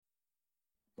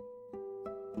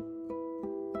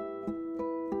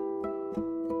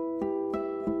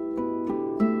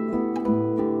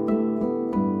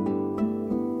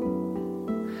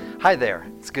Hi there.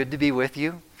 It's good to be with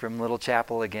you from Little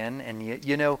Chapel again. And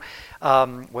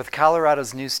with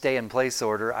Colorado's new stay-in-place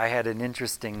order, I had an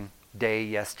interesting day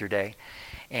yesterday,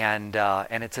 and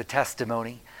it's a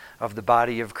testimony of the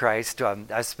body of Christ.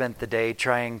 I spent the day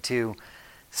trying to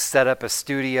set up a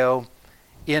studio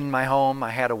in my home. I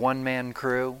had a one-man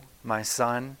crew. My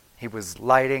son, he was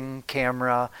lighting,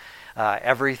 camera,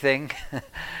 everything,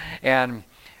 and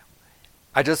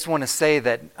I just want to say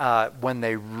that when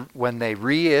they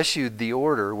reissued the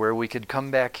order where we could come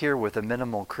back here with a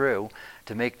minimal crew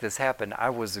to make this happen, I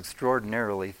was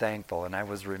extraordinarily thankful, and I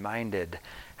was reminded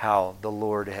how the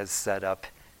Lord has set up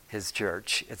His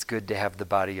church. It's good to have the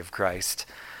body of Christ.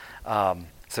 So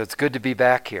it's good to be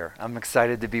back here. I'm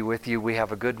excited to be with you. We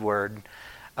have a good word.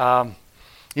 I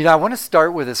want to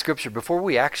start with a scripture. Before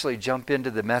we actually jump into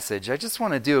the message, I just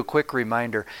want to do a quick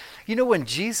reminder. When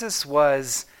Jesus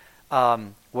was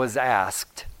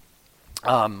asked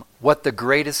what the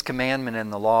greatest commandment in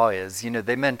the law is,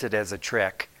 they meant it as a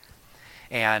trick.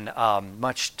 And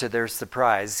much to their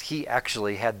surprise, he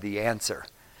actually had the answer.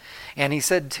 And he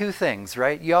said two things,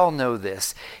 right? You all know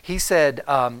this. He said,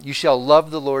 you shall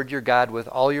love the Lord your God with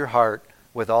all your heart,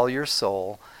 with all your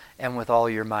soul, and with all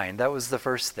your mind. That was the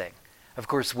first thing. Of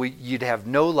course, you'd have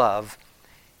no love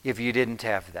if you didn't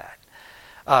have that.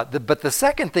 But the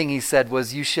second thing he said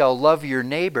was, you shall love your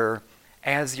neighbor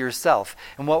as yourself.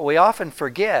 And what we often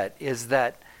forget is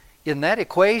that in that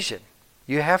equation,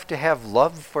 you have to have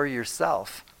love for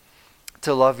yourself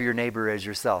to love your neighbor as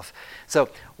yourself. So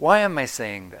why am I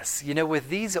saying this? With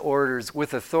these orders,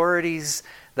 with authorities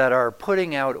that are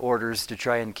putting out orders to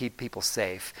try and keep people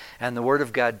safe, and the Word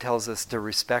of God tells us to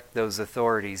respect those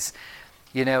authorities,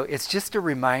 it's just a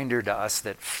reminder to us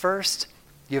that first,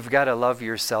 you've got to love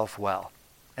yourself well.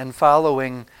 And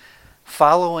following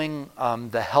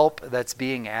the help that's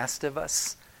being asked of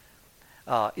us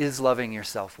is loving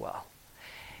yourself well.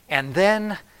 And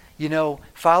then,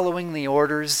 following the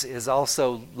orders is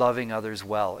also loving others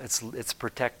well. It's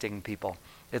protecting people.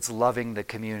 It's loving the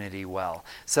community well.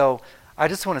 So I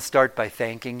just want to start by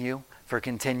thanking you for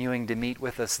continuing to meet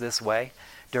with us this way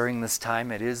during this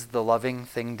time. It is the loving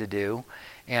thing to do.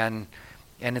 And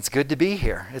it's good to be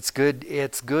here. It's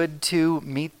good to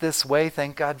meet this way.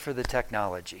 Thank God for the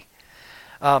technology.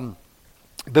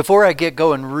 Before I get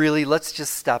going, really, let's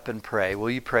just stop and pray.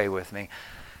 Will you pray with me?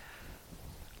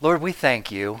 Lord, we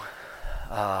thank you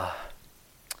that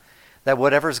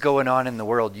whatever's going on in the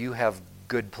world, you have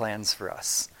good plans for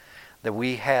us. That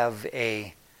we have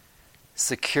a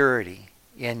security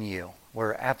in you.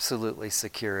 We're absolutely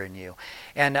secure in you.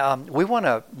 And we want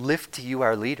to lift to you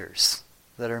our leaders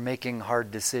that are making hard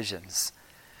decisions,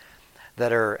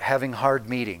 that are having hard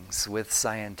meetings with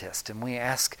scientists. And we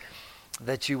ask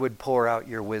that you would pour out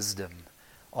your wisdom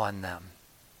on them,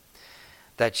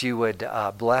 that you would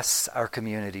bless our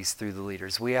communities through the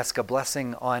leaders. We ask a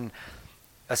blessing on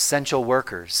essential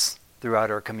workers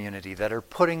throughout our community that are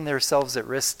putting themselves at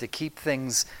risk to keep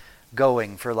things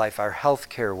going for life, our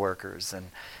healthcare workers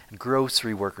and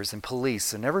grocery workers and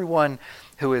police and everyone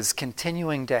who is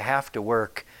continuing to have to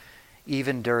work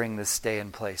even during the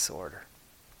stay-in-place order.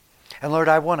 And Lord,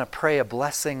 I want to pray a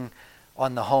blessing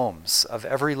on the homes of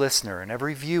every listener and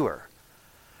every viewer.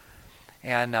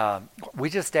 And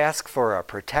we just ask for a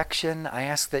protection. I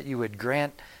ask that you would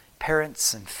grant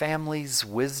parents and families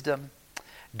wisdom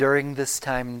during this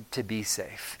time to be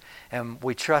safe. And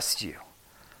we trust you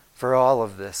for all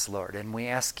of this, Lord. And we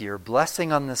ask your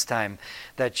blessing on this time,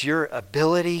 that your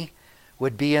ability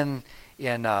would be in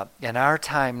our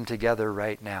time together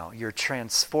right now, your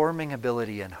transforming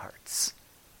ability in hearts.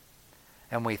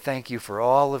 And we thank you for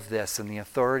all of this in the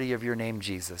authority of your name,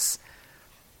 Jesus,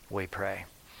 we pray.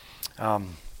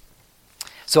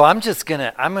 So I'm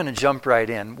going to jump right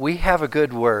in. We have a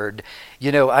good word.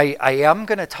 I am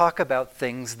going to talk about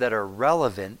things that are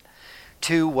relevant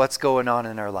to what's going on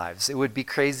in our lives. It would be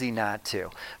crazy not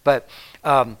to. But,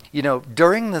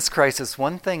 during this crisis,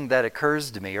 one thing that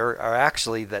occurs to me, or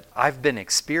actually that I've been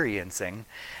experiencing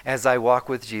as I walk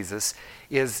with Jesus,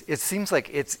 is it seems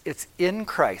like it's in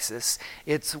crisis.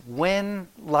 It's when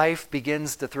life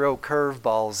begins to throw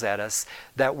curveballs at us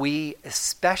that we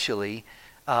especially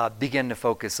begin to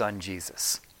focus on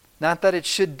Jesus. Not that it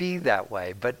should be that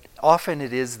way, but often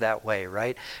it is that way,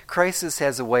 right? Crisis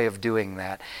has a way of doing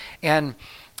that. And,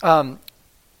 what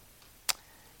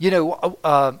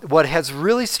has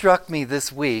really struck me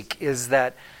this week is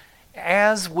that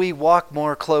as we walk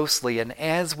more closely and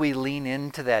as we lean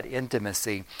into that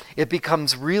intimacy, it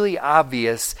becomes really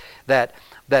obvious that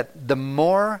the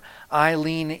more I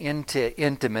lean into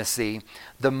intimacy,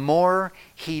 the more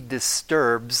he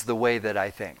disturbs the way that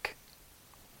I think.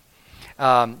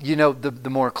 The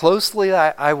more closely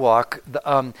I walk,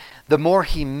 the more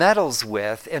he meddles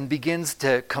with and begins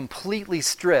to completely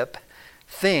strip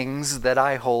things that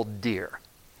I hold dear.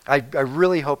 I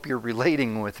really hope you're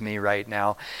relating with me right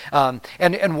now.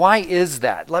 And why is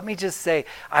that? Let me just say,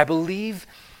 I believe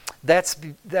that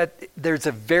there's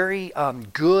a very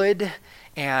good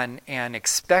and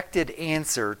expected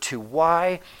answer to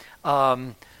why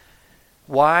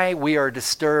we are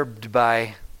disturbed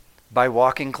by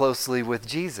walking closely with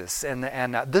Jesus.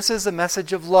 And this is a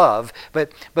message of love,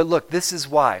 but look, this is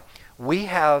why. We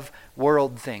have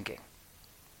world thinking.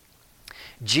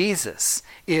 Jesus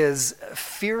is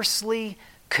fiercely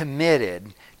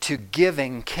committed to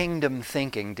giving kingdom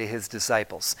thinking to his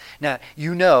disciples. Now,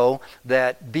 you know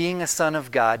that being a son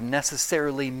of God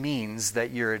necessarily means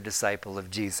that you're a disciple of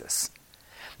Jesus.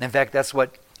 In fact, that's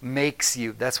what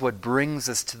brings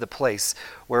us to the place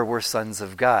where we're sons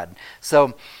of God.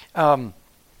 So, one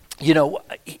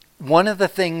of the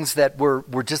things that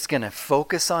we're just going to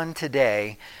focus on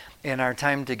today in our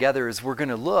time together is we're going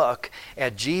to look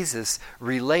at Jesus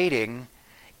relating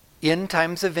in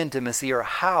times of intimacy, or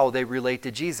how they relate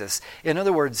to Jesus. In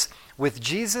other words, with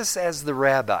Jesus as the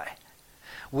rabbi,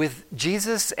 with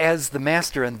Jesus as the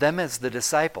master and them as the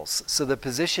disciples, so the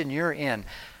position you're in,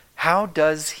 how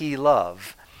does he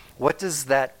love? What does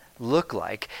that look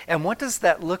like? And what does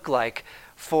that look like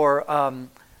for a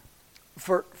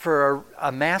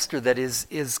master that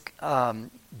is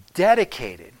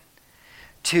dedicated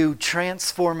to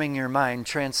transforming your mind,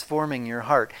 transforming your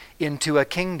heart into a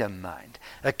kingdom mind,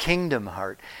 a kingdom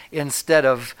heart, instead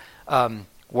of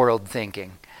world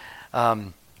thinking.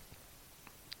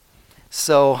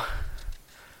 So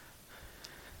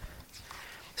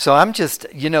I'm just,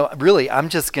 I'm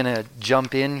just going to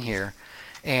jump in here.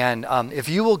 And if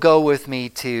you will go with me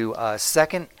to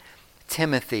 2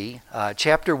 Timothy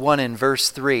chapter 1 and verse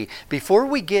 3. Before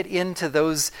we get into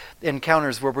those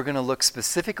encounters where we're going to look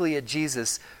specifically at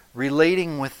Jesus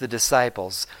relating with the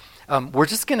disciples, we're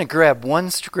just going to grab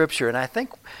one scripture, and I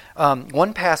think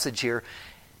one passage here,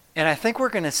 and I think we're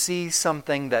going to see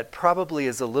something that probably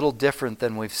is a little different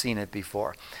than we've seen it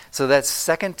before. So that's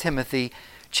 2 Timothy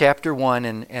chapter 1,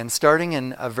 and starting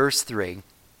in verse 3,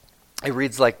 it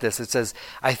reads like this. It says,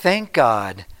 "I thank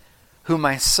God, whom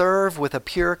I serve with a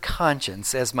pure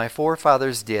conscience, as my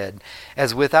forefathers did,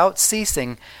 as without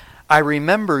ceasing I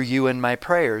remember you in my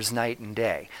prayers night and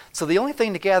day." So the only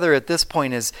thing to gather at this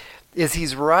point is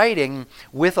he's writing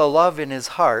with a love in his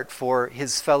heart for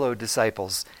his fellow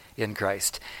disciples in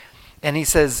Christ. And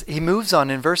he moves on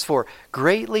in verse 4,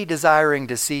 "Greatly desiring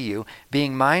to see you,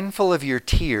 being mindful of your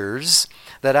tears,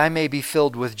 that I may be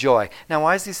filled with joy." Now,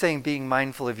 why is he saying being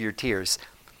mindful of your tears?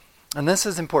 And this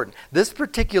is important. This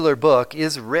particular book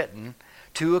is written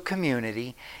to a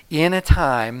community in a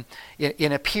time,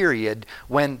 in a period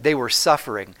when they were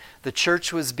suffering. The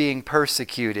church was being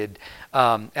persecuted,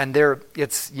 and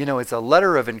it's a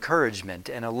letter of encouragement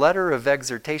and a letter of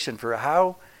exhortation for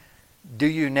how do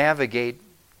you navigate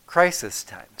crisis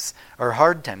times or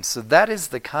hard times. So that is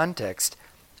the context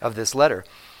of this letter.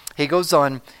 He goes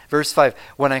on, verse 5,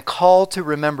 "When I call to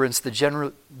remembrance the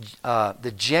genuine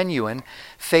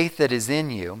faith that is in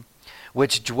you,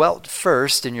 which dwelt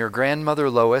first in your grandmother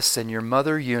Lois and your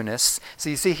mother Eunice." So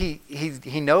you see,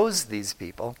 he knows these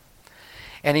people.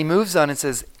 And he moves on and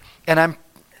says, and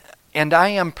I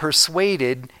am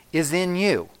persuaded is in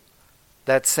you.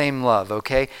 That same love,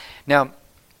 okay? Now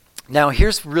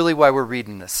here's really why we're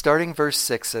reading this. Starting verse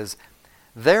 6 says,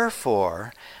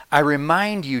 "Therefore, I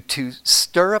remind you to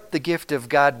stir up the gift of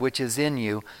God which is in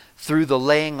you through the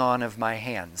laying on of my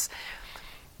hands."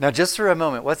 Now, just for a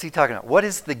moment, what's he talking about? What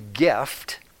is the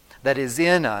gift that is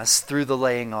in us through the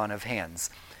laying on of hands?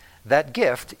 That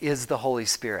gift is the Holy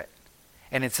Spirit.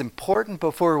 And it's important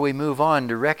before we move on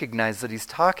to recognize that he's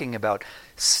talking about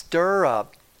stir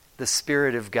up the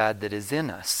Spirit of God that is in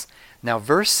us. Now,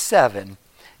 verse 7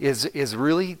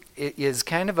 is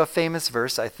kind of a famous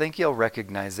verse. I think you'll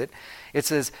recognize it. It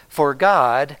says, "For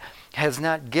God has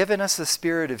not given us a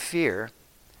spirit of fear,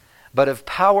 but of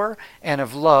power and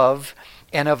of love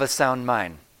and of a sound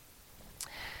mind."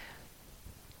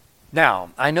 Now,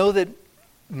 I know that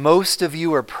most of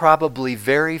you are probably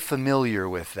very familiar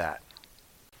with that.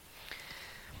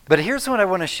 But here's what I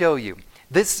want to show you.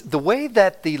 The way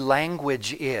that the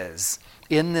language is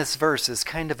in this verse is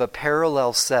kind of a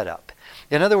parallel setup.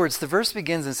 In other words, the verse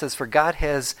begins and says, "For God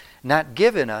has not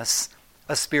given us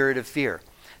a spirit of fear."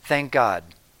 Thank God.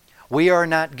 We are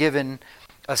not given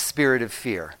a spirit of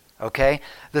fear, okay?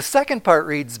 The second part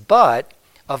reads, "But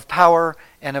of power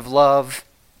and of love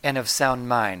and of sound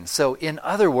mind." So in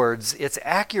other words, it's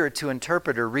accurate to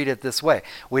interpret or read it this way.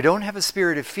 We don't have a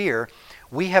spirit of fear.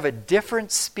 we have a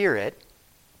different spirit,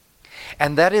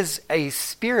 and that is a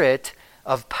spirit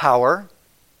of power,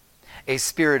 a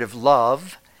spirit of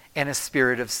love, and a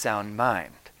spirit of sound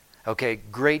mind. Okay,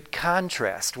 great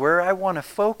contrast. Where I want to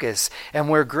focus and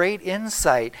where great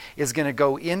insight is going to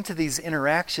go into these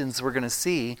interactions we're going to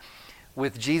see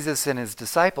with Jesus and his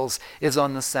disciples is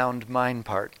on the sound mind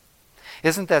part.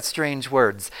 Isn't that strange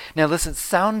words? Now listen,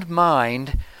 sound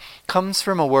mind comes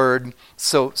from a word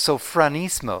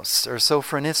sophronismos or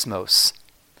sophronismos,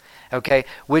 okay,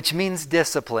 which means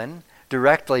discipline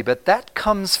directly, but that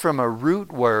comes from a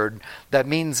root word that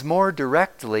means more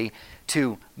directly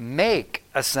to make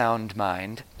a sound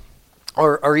mind,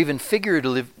 or even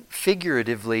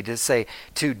figuratively to say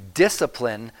to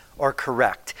discipline or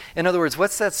correct. In other words,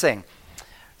 what's that saying?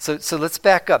 So let's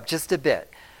back up just a bit.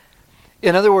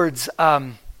 In other words,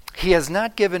 he has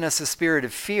not given us a spirit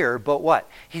of fear, but what?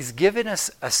 He's given us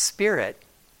a spirit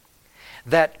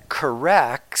that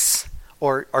corrects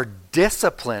or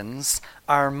disciplines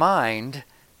our mind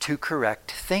to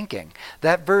correct thinking.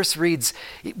 That verse reads,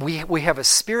 we have a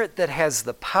spirit that has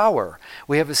the power.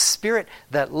 We have a spirit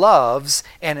that loves,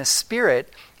 and a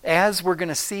spirit, as we're going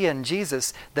to see in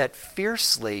Jesus, that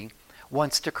fiercely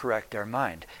wants to correct our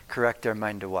mind. Correct our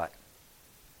mind to what?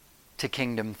 To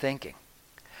kingdom thinking.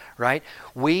 Right?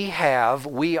 We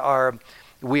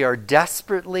are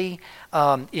desperately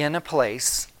in a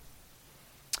place,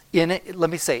 in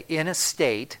a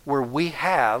state where we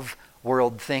have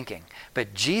world thinking.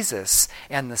 But Jesus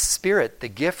and the Spirit, the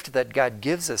gift that God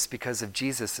gives us because of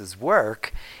Jesus'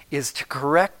 work, is to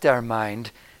correct our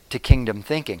mind to kingdom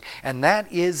thinking. And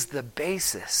that is the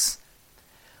basis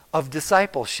of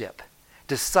discipleship.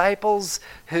 Disciples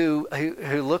who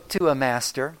look to a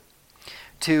master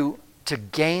to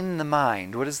gain the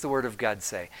mind. What does the Word of God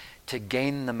say? To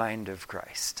gain the mind of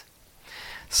Christ.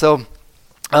 So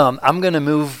I'm going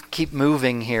to keep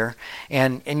moving here.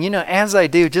 And as I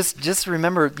do, just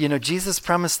remember, Jesus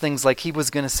promised things like he was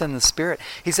going to send the Spirit.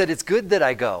 He said, it's good that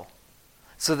I go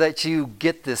so that you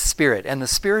get this Spirit. And the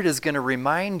Spirit is going to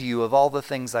remind you of all the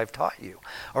things I've taught you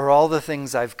or all the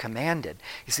things I've commanded.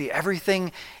 You see,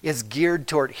 everything is geared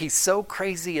toward, he's so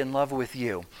crazy in love with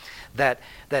you that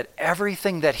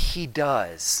everything that he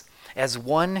does as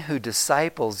one who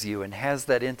disciples you and has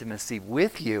that intimacy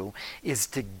with you is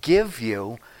to give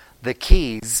you the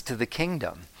keys to the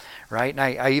kingdom, right? And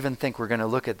I even think we're going to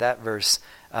look at that verse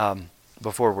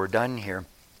before we're done here.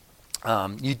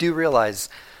 You do realize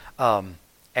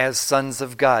as sons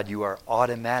of God, you are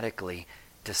automatically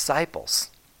disciples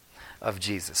of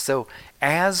Jesus. So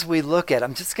as we look at,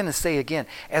 I'm just going to say again,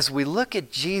 as we look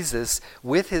at Jesus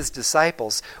with his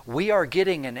disciples, we are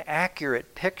getting an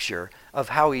accurate picture of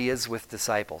how he is with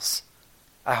disciples.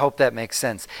 I hope that makes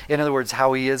sense. In other words,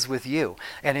 how he is with you.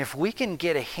 And if we can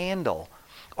get a handle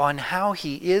on how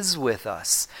he is with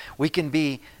us, we can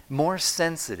be more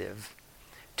sensitive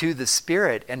to the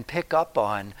Spirit and pick up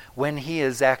on when he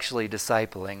is actually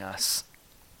discipling us.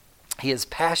 He is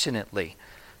passionately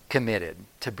committed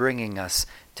to bringing us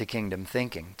to kingdom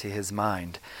thinking, to his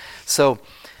mind. So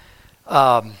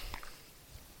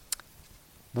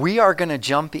we are going to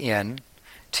jump in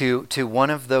to one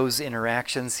of those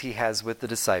interactions he has with the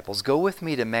disciples. Go with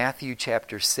me to Matthew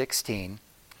chapter 16,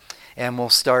 and we'll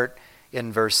start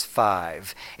in verse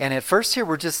 5. And at first here,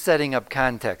 we're just setting up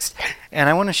context. And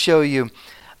I want to show you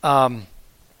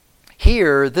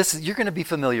here, you're going to be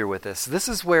familiar with this. This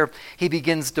is where he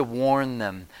begins to warn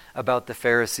them about the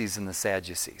Pharisees and the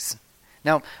Sadducees.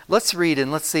 Now, let's read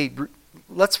and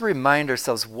let's remind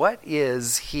ourselves, what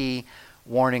is he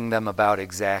warning them about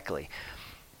exactly?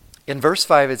 In verse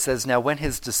 5 it says, now when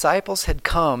his disciples had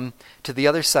come to the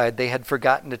other side, they had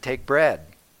forgotten to take bread.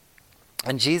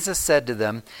 And Jesus said to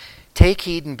them, take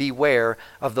heed and beware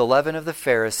of the leaven of the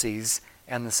Pharisees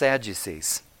and the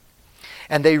Sadducees.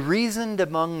 And they reasoned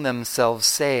among themselves,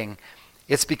 saying,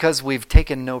 it's because we've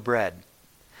taken no bread.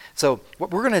 So we're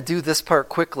going to do this part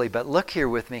quickly, but look here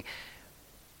with me.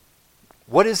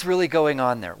 What is really going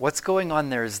on there? What's going on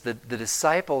there is that the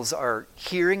disciples are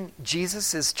hearing,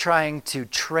 Jesus is trying to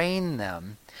train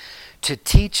them, to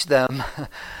teach them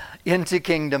into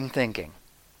kingdom thinking.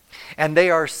 And they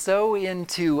are so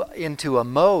into a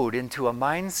mode, into a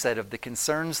mindset of the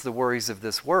concerns, the worries of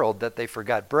this world, that they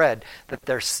forgot bread, that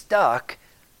they're stuck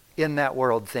in that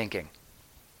world thinking.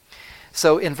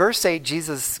 So in verse 8,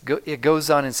 it goes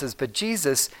on and says, but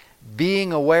Jesus,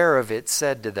 being aware of it,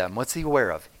 said to them, what's he aware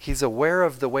of? He's aware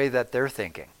of the way that they're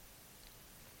thinking.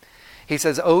 He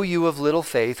says, O you of little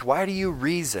faith, why do you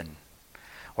reason?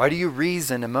 Why do you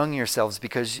reason among yourselves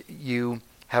because you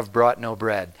have brought no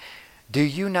bread? Do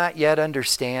you not yet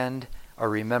understand? or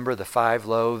remember the 5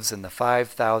 loaves and the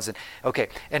 5,000. Okay,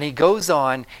 and he goes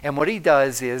on, and what he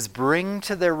does is bring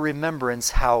to their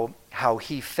remembrance how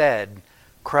he fed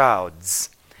crowds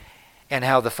and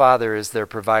how the Father is their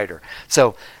provider.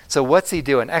 So what's he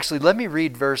doing? Actually, let me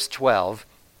read verse 12.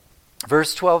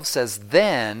 Verse 12 says,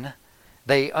 "Then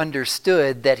they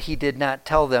understood that he did not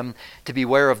tell them to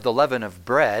beware of the leaven of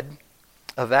bread,"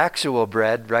 of actual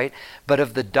bread, right? "But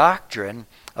of the doctrine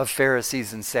of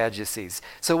Pharisees and Sadducees."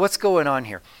 So what's going on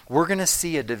here? We're going to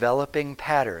see a developing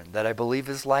pattern that I believe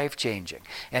is life-changing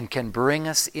and can bring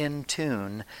us in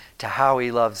tune to how he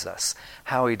loves us,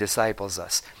 how he disciples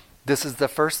us. This is the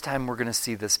first time we're going to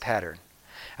see this pattern.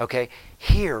 Okay,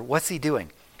 here, what's he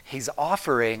doing? He's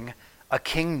offering a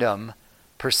kingdom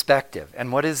perspective.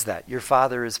 And what is that? Your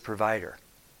Father is provider.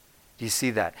 Do you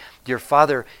see that? Your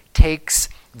Father takes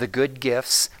the good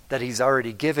gifts that he's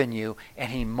already given you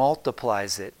and he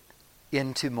multiplies it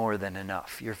into more than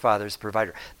enough. Your Father's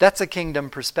provider. That's a kingdom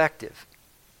perspective.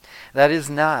 That is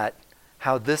not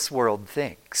how this world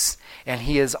thinks. And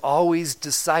he is always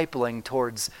discipling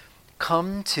towards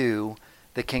come to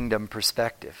the kingdom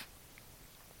perspective.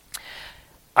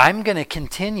 I'm going to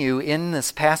continue in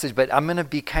this passage, but I'm going to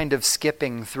be kind of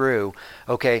skipping through.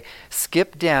 Okay,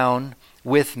 skip down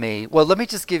with me. Well, let me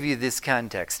just give you this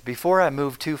context before I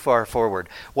move too far forward.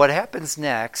 What happens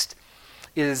next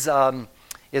is the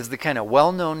kind of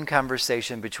well-known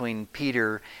conversation between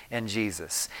Peter and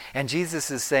Jesus. And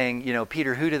Jesus is saying,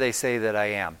 Peter, who do they say that I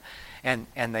am? And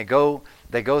they go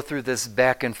through this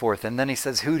back and forth. And then he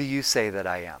says, who do you say that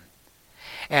I am?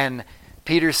 And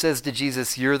Peter says to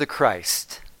Jesus, you're the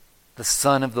Christ, the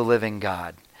Son of the living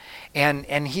God.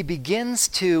 And he begins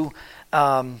to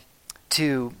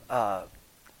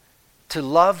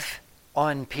love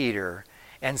on Peter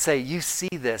and say, you see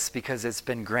this because it's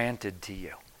been granted to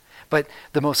you. But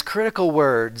the most critical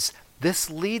words, this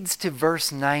leads to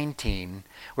verse 19,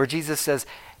 where Jesus says,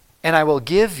 and I will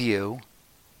give you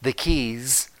the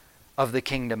keys of the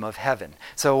kingdom of heaven.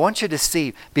 So I want you to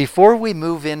see, before we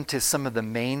move into some of the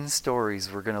main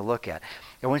stories we're going to look at,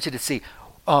 I want you to see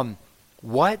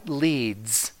what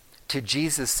leads to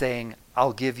Jesus saying,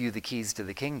 I'll give you the keys to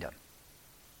the kingdom.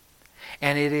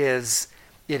 And it is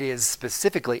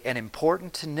specifically and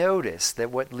important to notice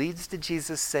that what leads to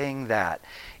Jesus saying that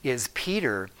is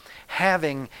Peter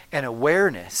having an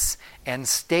awareness and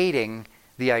stating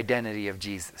the identity of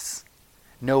Jesus,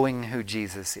 knowing who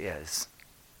Jesus is.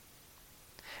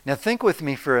 Now think with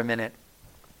me for a minute.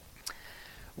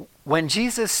 When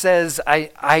Jesus says,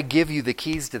 I give you the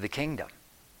keys to the kingdom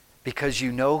because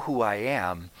you know who I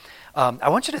am, I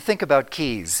want you to think about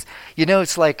keys.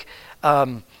 It's like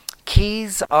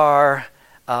keys are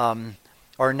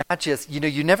not just,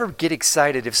 you never get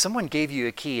excited if someone gave you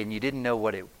a key and you didn't know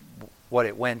what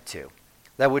it went to.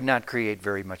 That would not create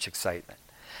very much excitement.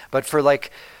 But for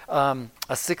like a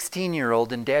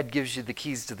 16-year-old and dad gives you the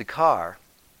keys to the car,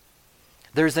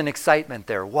 there's an excitement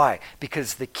there. Why?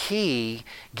 Because the key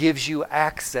gives you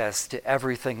access to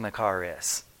everything the car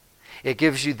is. It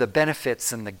gives you the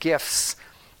benefits and the gifts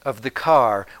of the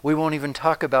car. We won't even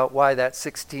talk about why that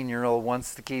 16-year-old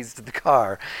wants the keys to the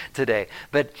car today.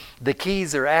 But the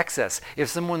keys are access. If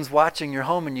someone's watching your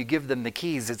home and you give them the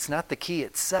keys, it's not the key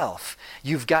itself.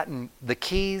 You've gotten the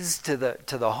keys to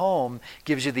the home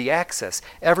gives you the access,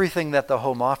 everything that the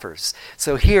home offers.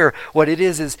 So here, what it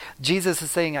is Jesus is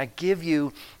saying, I give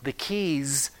you the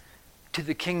keys to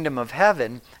the kingdom of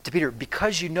heaven to Peter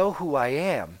because you know who I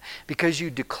am, because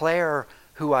you declare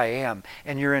who I am,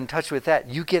 and you're in touch with that.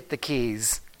 You get the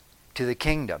keys to the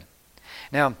kingdom.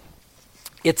 Now,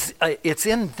 it's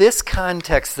in this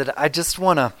context that I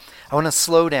want to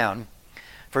slow down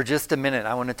for just a minute.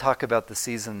 I want to talk about the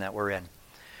season that we're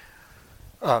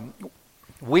in.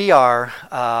 We are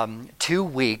 2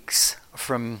 weeks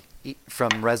from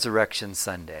Resurrection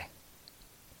Sunday,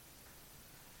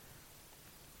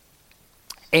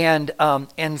 and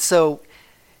so.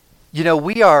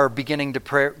 We are beginning to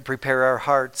prepare our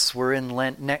hearts. We're in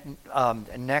Lent.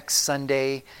 Next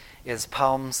Sunday is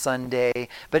Palm Sunday.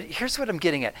 But here's what I'm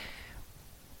getting at.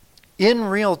 In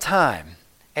real time,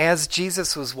 as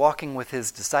Jesus was walking with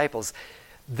his disciples,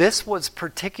 this was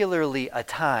particularly a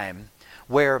time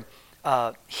where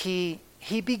he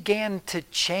began to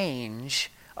change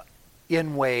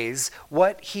in ways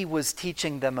what he was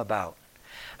teaching them about,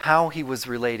 how he was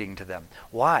relating to them.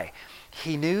 Why?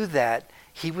 He knew that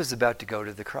he was about to go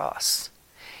to the cross.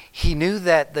 He knew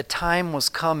that the time was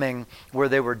coming where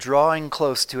they were drawing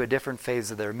close to a different phase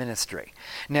of their ministry.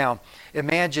 Now,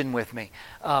 imagine with me,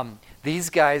 these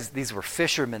guys, these were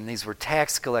fishermen, these were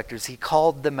tax collectors. He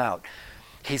called them out.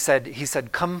 He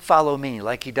said, come follow me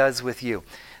like he does with you.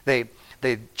 They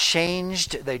They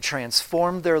changed, they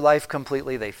transformed their life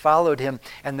completely. They followed him,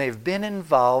 and they've been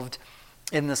involved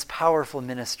in this powerful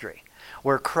ministry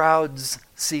where crowds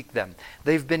seek them.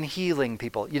 They've been healing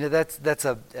people. You know, that's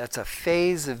a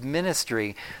phase of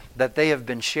ministry that they have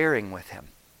been sharing with him.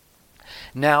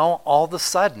 Now, all of a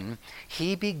sudden,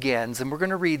 he begins, and we're going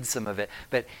to read some of it,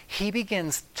 but he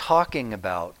begins talking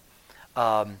about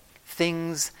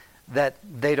things that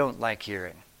they don't like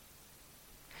hearing.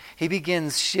 He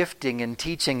begins shifting and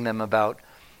teaching them about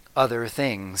other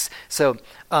things. So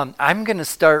I'm going to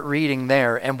start reading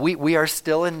there, and we are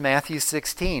still in Matthew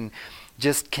 16.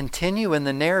 Just continue in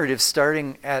the narrative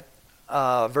starting at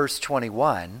verse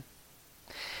 21.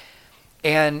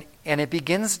 And it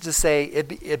begins to say,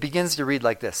 it begins to read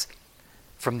like this.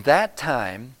 From that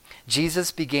time,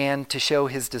 Jesus began to show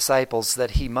his disciples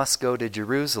that he must go to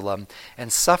Jerusalem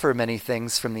and suffer many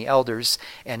things from the elders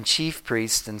and chief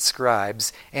priests and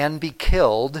scribes, and be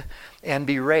killed and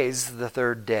be raised the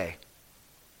third day.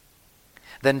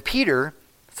 Then Peter,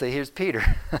 say here's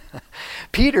Peter.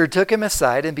 Peter took him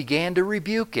aside and began to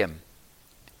rebuke him.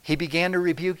 He began to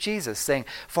rebuke Jesus, saying,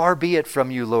 "Far be it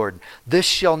from you, Lord. This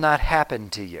shall not happen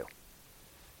to you."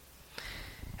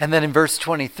 And then in verse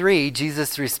 23,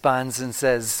 Jesus responds and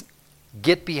says,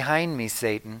 "Get behind me,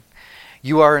 Satan.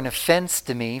 You are an offense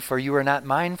to me, for you are not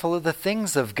mindful of the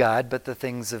things of God, but the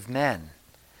things of men."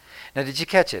 Now, did you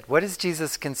catch it? What is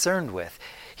Jesus concerned with?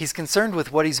 He's concerned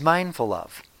with what he's mindful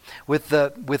of, with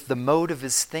the mode of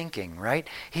his thinking, right?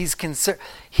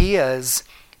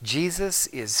 Jesus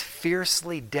is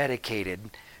fiercely dedicated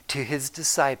to his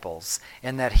disciples,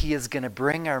 and that he is going to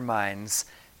bring our minds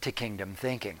to kingdom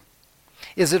thinking.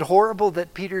 Is it horrible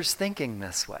that Peter's thinking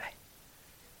this way?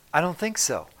 I don't think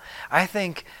so. I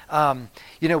think,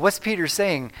 what's Peter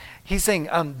saying? He's saying,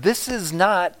 this is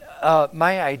not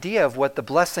my idea of what the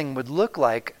blessing would look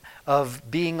like of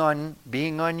being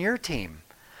on your team.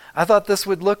 I thought this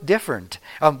would look different.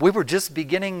 We were just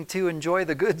beginning to enjoy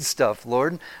the good stuff,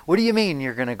 Lord. What do you mean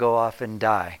you're going to go off and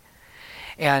die?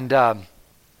 And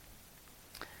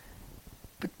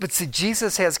but see,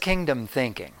 Jesus has kingdom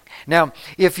thinking. Now,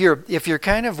 if you're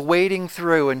kind of wading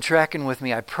through and tracking with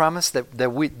me, I promise that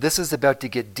this is about to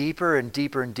get deeper and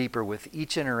deeper and deeper with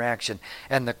each interaction,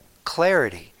 and the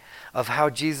clarity of how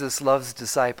Jesus loves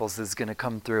disciples is going to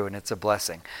come through, and it's a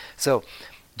blessing. So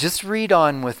just read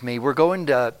on with me. We're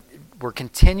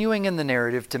continuing in the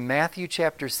narrative to Matthew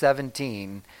chapter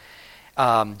 17.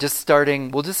 We'll just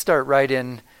start right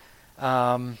in.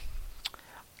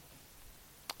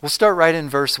 We'll start right in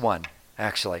verse 1,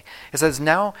 actually. It says,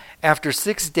 "Now, after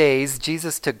 6 days,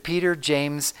 Jesus took Peter,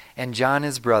 James, and John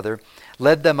his brother,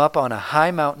 led them up on a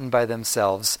high mountain by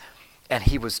themselves, and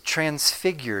he was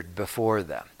transfigured before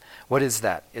them." What is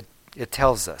that? It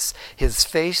tells us. His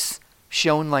face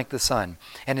shone like the sun,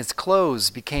 and his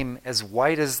clothes became as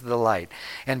white as the light.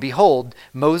 And behold,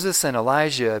 Moses and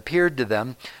Elijah appeared to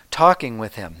them, talking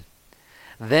with him.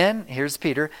 Then, here's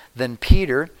Peter, then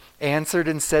Peter answered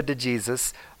and said to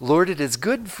Jesus, "Lord, it is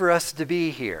good for us to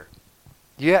be here."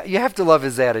 You have to love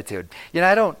his attitude.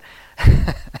 I don't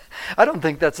I don't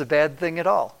think that's a bad thing at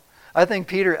all. I think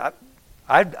Peter,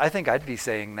 I think I'd be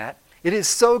saying that. It is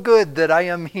so good that I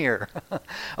am here,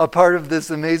 a part of this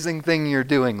amazing thing you're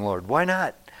doing, Lord. Why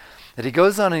not? And he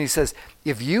goes on and he says,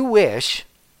 "If you wish,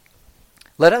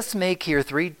 let us make here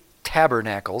 3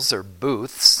 tabernacles or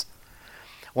booths,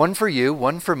 one for you,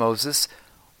 one for Moses,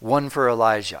 one for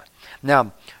Elijah."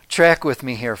 Now, track with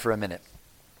me here for a minute.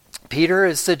 Peter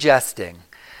is suggesting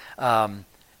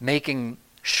making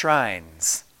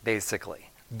shrines, basically.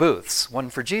 Booths. One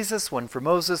for Jesus, one for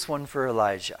Moses, one for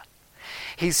Elijah.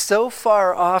 He's so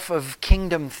far off of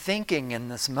kingdom thinking in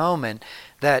this moment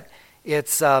that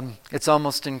it's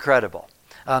almost incredible.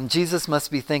 Jesus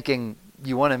must be thinking,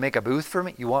 "You want to make a booth for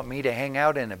me? You want me to hang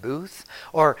out in a booth?"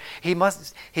 Or he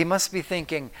must be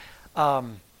thinking,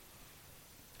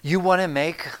 "You want to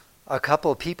make a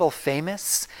couple of people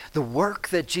famous?" The work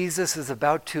that Jesus is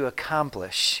about to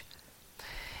accomplish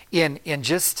in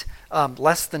just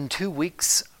less than 2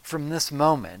 weeks from this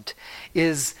moment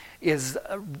is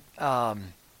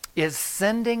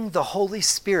sending the Holy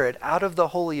Spirit out of the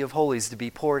Holy of Holies to be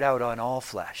poured out on all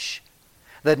flesh.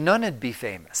 That none would be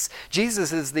famous.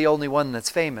 Jesus is the only one that's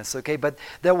famous, okay? But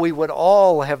that we would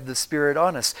all have the Spirit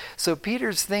on us. So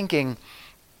Peter's thinking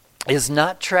is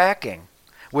not tracking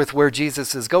with where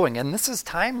Jesus is going. And this is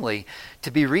timely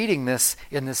to be reading this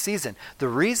in this season. The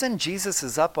reason Jesus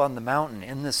is up on the mountain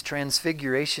in this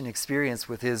transfiguration experience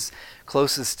with his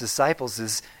closest disciples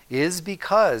is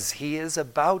because he is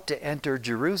about to enter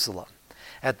Jerusalem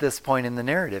at this point in the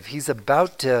narrative. He's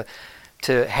about to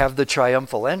have the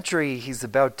triumphal entry. He's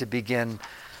about to begin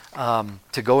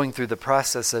to going through the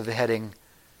process of heading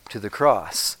to the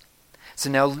cross. So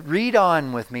now read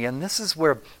on with me, and this is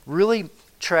where really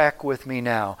track with me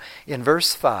now. In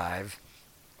verse 5,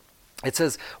 it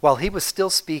says, "While he was still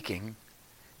speaking,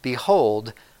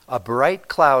 behold, a bright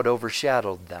cloud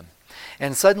overshadowed them.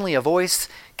 And suddenly a voice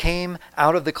came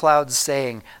out of the clouds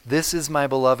saying, 'This is my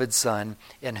beloved Son,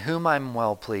 in whom I'm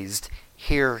well pleased.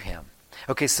 Hear him.'"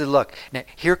 Okay, so look, now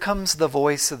here comes the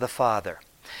voice of the Father.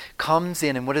 Comes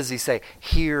in, and what does he say?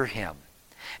 Hear him.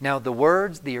 Now the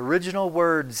words, the original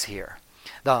words here,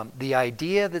 the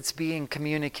idea that's being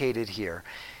communicated here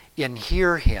in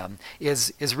hear him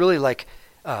is really like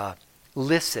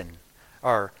listen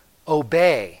or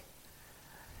obey.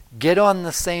 Get on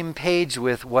the same page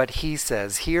with what he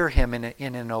says. Hear him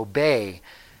in an obey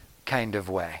kind of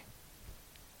way.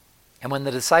 And when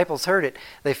the disciples heard it,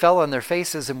 they fell on their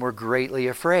faces and were greatly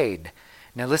afraid.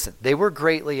 Now listen, they were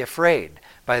greatly afraid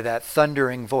by that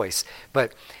thundering voice.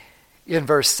 But in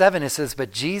verse 7 it says,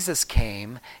 "But Jesus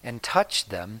came and touched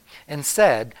them and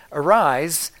said,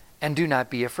 'Arise and do not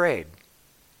be afraid.'"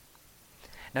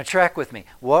 Now track with me.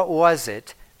 What was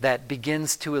it that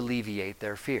begins to alleviate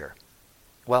their fear?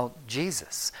 Well,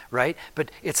 Jesus, right?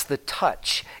 But it's the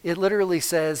touch. It literally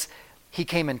says he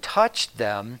came and touched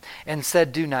them and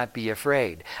said, "Do not be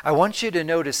afraid." I want you to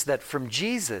notice that from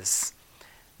Jesus,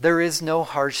 there is no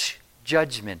harsh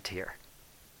judgment here.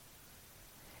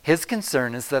 His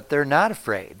concern is that they're not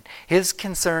afraid. His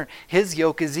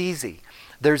yoke is easy.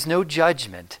 There's no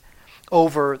judgment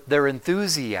over their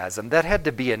enthusiasm. That had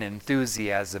to be an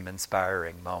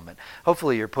enthusiasm-inspiring moment.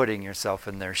 Hopefully you're putting yourself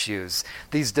in their shoes.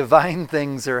 These divine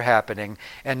things are happening,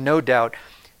 and no doubt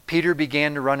Peter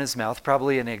began to run his mouth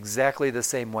probably in exactly the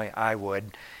same way I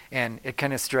would, and it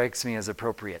kind of strikes me as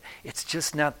appropriate. It's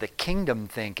just not the kingdom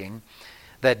thinking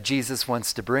that Jesus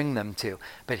wants to bring them to.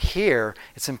 But here,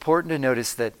 it's important to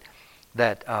notice that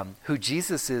who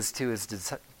Jesus is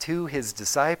to his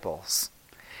disciples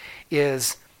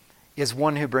is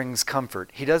one who brings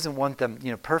comfort. He doesn't want them,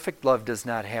 perfect love does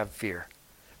not have fear.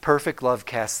 Perfect love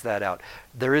casts that out.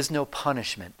 There is no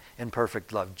punishment in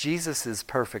perfect love. Jesus is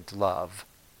perfect love.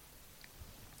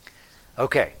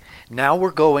 Okay, now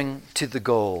we're going to the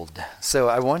gold. So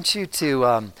I want you to,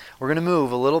 we're going to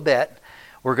move a little bit.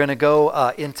 We're going to go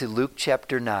into Luke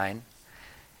chapter 9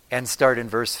 and start in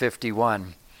verse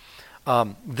 51.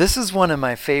 This is one of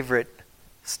my favorite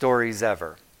stories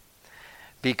ever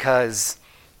because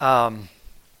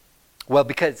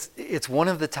it's one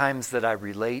of the times that I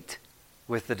relate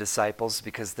with the disciples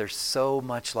because they're so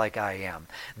much like I am.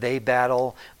 They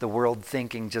battle the world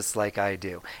thinking just like I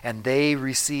do. And they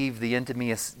receive the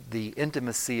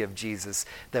intimacy of Jesus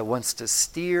that wants to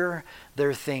steer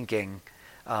their thinking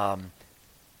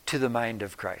to the mind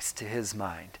of Christ, to his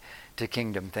mind, to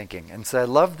kingdom thinking. And so I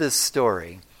love this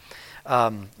story.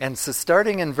 And so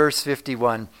starting in verse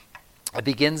 51, it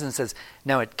begins and says,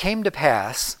 "Now it came to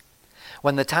pass,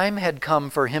 when the time had come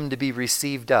for him to be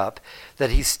received up,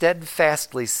 that he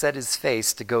steadfastly set his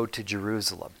face to go to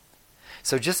Jerusalem."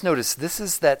 So just notice, this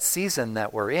is that season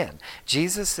that we're in.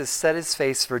 Jesus has set his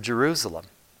face for Jerusalem.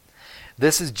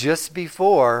 This is just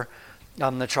before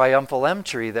the triumphal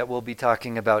entry that we'll be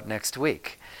talking about next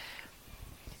week.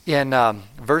 In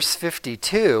verse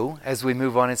 52, as we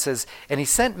move on, it says, "And he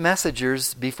sent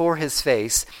messengers before his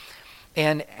face,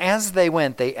 and as they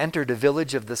went, they entered a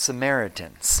village of the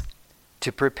Samaritans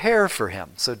to prepare for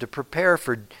him." So to prepare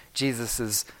for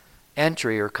Jesus'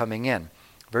 entry or coming in.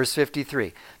 Verse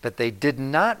 53, "But they did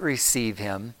not receive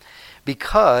him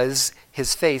because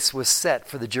his face was set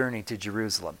for the journey to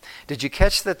Jerusalem." Did you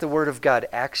catch that the Word of God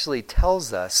actually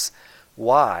tells us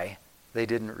why they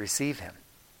didn't receive him?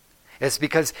 It's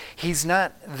because he's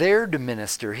not there to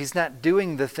minister. He's not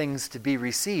doing the things to be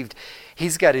received.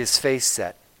 He's got his face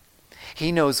set.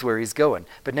 He knows where he's going.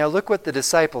 But now look what the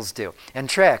disciples do. And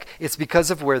track, it's because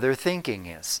of where their thinking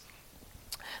is.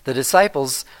 The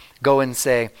disciples go and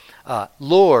say,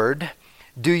 "Lord,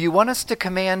 do you want us to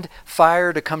command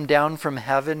fire to come down from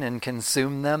heaven and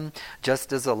consume them,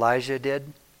 just as Elijah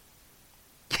did?"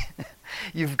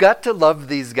 You've got to love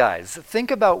these guys. Think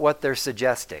about what they're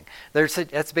suggesting.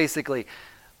 That's basically,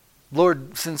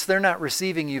 "Lord, since they're not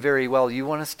receiving you very well, you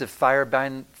want us to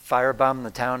firebomb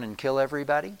the town and kill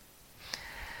everybody?"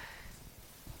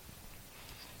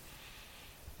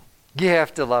 You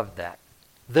have to love that.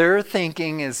 Their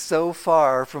thinking is so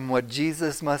far from what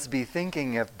Jesus must be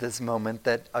thinking at this moment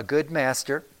that a good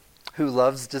master who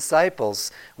loves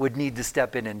disciples would need to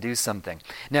step in and do something.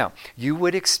 Now, you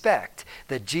would expect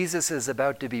that Jesus is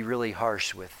about to be really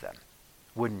harsh with them,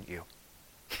 wouldn't you?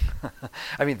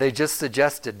 I mean, they just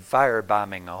suggested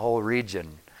firebombing a whole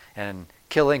region and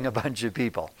killing a bunch of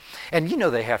people. And you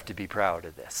know they have to be proud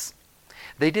of this.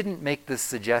 They didn't make this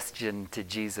suggestion to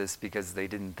Jesus because they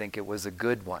didn't think it was a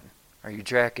good one. Are you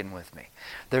tracking with me?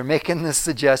 They're making this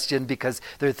suggestion because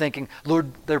they're thinking,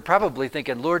 Lord, they're probably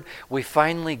thinking, Lord, we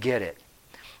finally get it.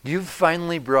 You've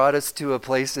finally brought us to a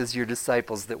place as your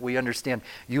disciples that we understand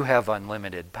you have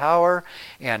unlimited power,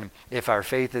 and if our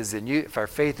faith is in you, if our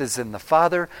faith is in the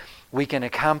Father, we can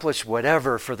accomplish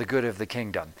whatever for the good of the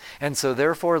kingdom. And so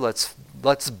therefore, let's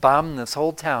bomb this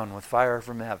whole town with fire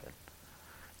from heaven.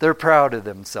 They're proud of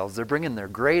themselves. They're bringing their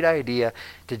great idea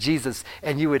to Jesus,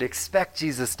 and you would expect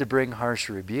Jesus to bring harsh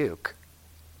rebuke.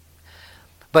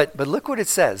 But look what it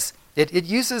says. It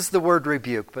uses the word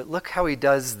rebuke, but look how he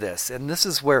does this. And this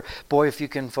is where, boy, if you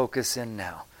can focus in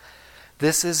now.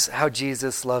 This is how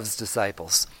Jesus loves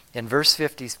disciples. In verse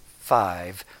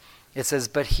 55, it says,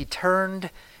 but he turned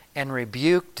and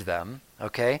rebuked them,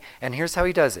 okay? And here's how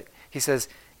he does it. He says,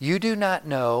 you do not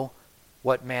know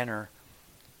what manner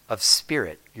of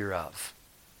spirit you're of.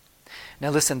 Now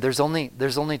listen, there's only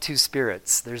two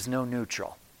spirits. There's no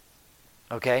neutral.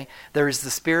 Okay? There is the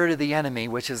spirit of the enemy,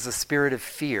 which is the spirit of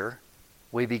fear.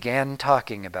 We began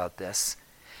talking about this.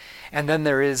 And then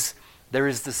there is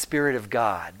the Spirit of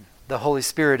God, the Holy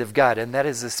Spirit of God, and that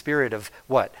is the spirit of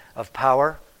what? Of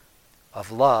power,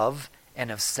 of love,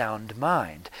 and of sound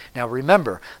mind. Now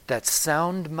remember, that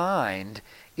sound mind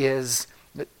is,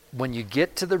 when you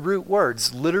get to the root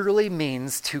words, literally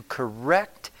means to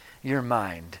correct your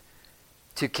mind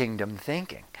to kingdom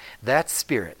thinking. That's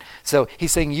spirit. So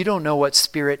he's saying you don't know what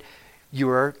spirit you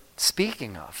are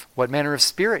speaking of, what manner of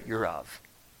spirit you're of.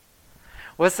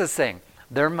 What's this saying?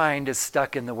 Their mind is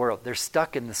stuck in the world. They're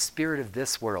stuck in the spirit of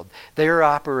this world. They are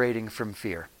operating from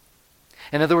fear.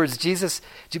 In other words, Jesus,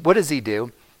 what does he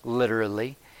do?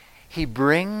 Literally, he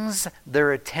brings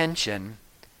their attention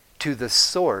to the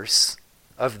source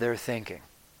of their thinking.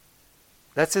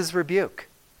 That's his rebuke.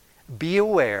 Be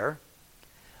aware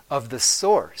of the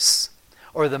source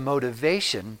or the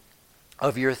motivation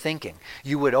of your thinking.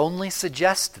 You would only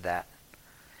suggest that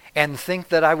and think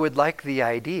that I would like the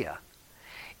idea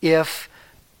if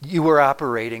you were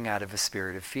operating out of a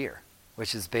spirit of fear,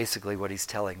 which is basically what he's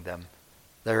telling them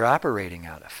they're operating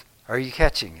out of. Are you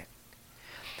catching it?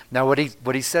 Now what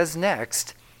he says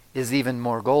next is even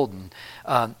more golden.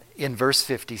 In verse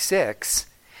 56,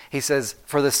 he says,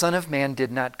 for the Son of Man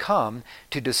did not come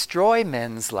to destroy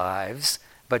men's lives,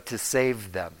 but to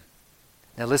save them.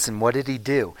 Now listen, what did he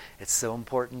do? It's so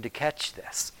important to catch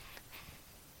this.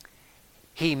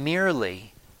 He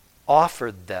merely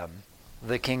offered them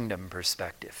the kingdom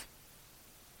perspective.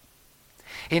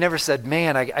 He never said,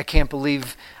 man, I can't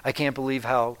believe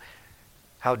how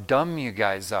dumb you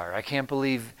guys are. I can't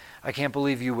believe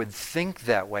you would think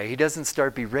that way. He doesn't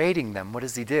start berating them. What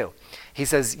does he do? He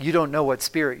says, you don't know what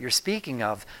spirit you're speaking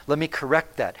of. Let me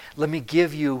correct that. Let me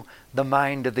give you the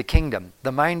mind of the kingdom.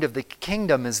 The mind of the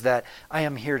kingdom is that I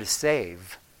am here to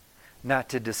save, not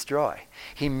to destroy.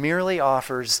 He merely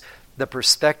offers the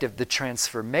perspective, the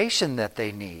transformation that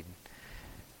they need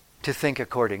to think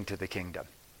according to the kingdom.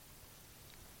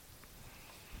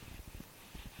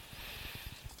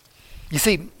 You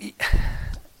see,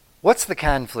 what's the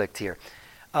conflict here?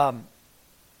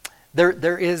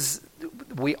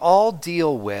 We all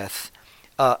deal with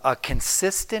a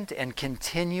consistent and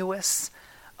continuous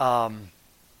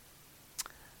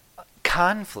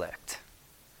conflict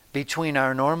between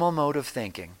our normal mode of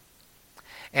thinking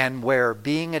and where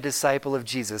being a disciple of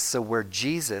Jesus, so where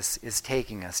Jesus is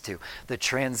taking us to. The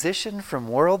transition from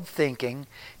world thinking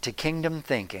to kingdom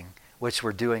thinking, which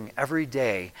we're doing every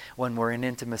day when we're in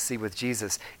intimacy with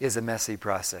Jesus, is a messy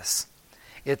process.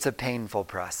 It's a painful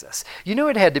process. You know,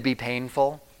 it had to be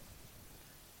painful,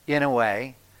 in a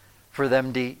way, for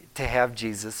them to have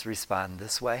Jesus respond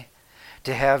this way.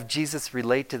 To have Jesus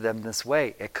relate to them this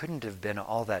way, it couldn't have been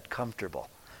all that comfortable.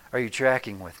 Are you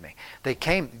tracking with me?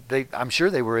 I'm sure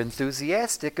they were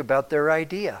enthusiastic about their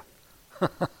idea.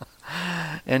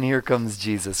 And here comes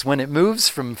Jesus. When it moves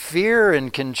from fear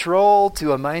and control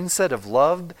to a mindset of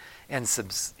love and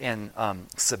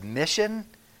submission,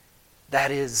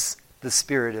 that is the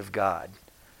Spirit of God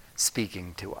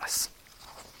speaking to us.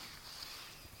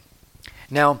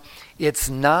 Now, it's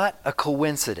not a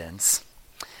coincidence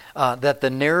that the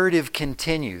narrative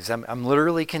continues. I'm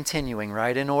literally continuing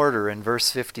right in order in verse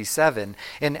 57.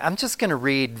 And I'm just going to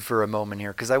read for a moment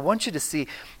here because I want you to see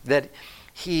that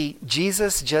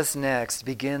Jesus just next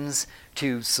begins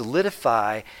to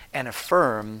solidify and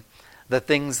affirm the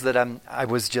things that I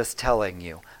was just telling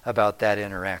you about that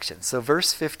interaction. So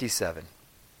verse 57.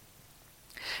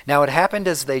 Now it happened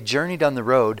as they journeyed on the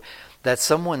road that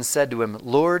someone said to him,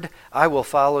 Lord, I will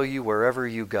follow you wherever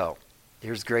you go.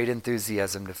 Here's great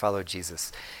enthusiasm to follow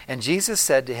Jesus. And Jesus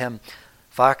said to him,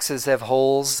 "Foxes have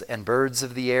holes and birds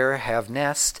of the air have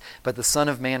nests, but the Son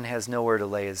of Man has nowhere to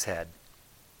lay his head."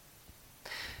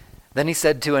 Then he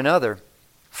said to another,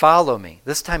 "Follow me."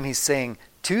 This time he's saying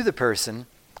to the person,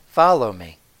 "Follow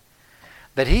me."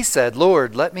 But he said,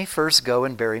 "Lord, let me first go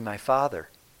and bury my father."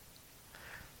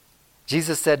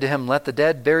 Jesus said to him, "Let the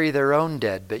dead bury their own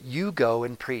dead, but you go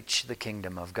and preach the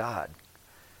kingdom of God."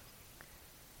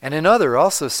 And another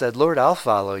also said, "Lord, I'll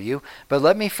follow you, but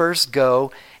let me first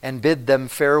go and bid them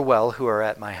farewell who are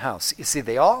at my house." You see,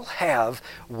 they all have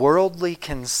worldly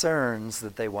concerns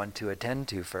that they want to attend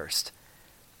to first.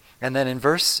 And then in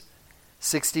verse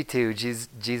 62,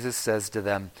 Jesus says to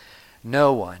them,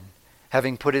 "No one,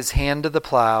 having put his hand to the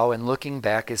plow and looking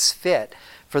back, is fit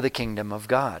for the kingdom of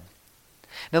God."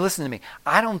 Now listen to me.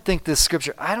 I don't think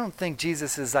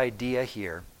Jesus' idea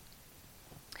here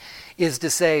is to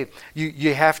say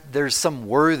there's some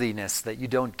worthiness that you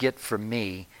don't get from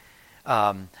me,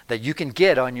 that you can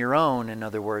get on your own, in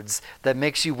other words, that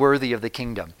makes you worthy of the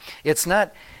kingdom. It's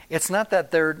not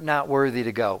that they're not worthy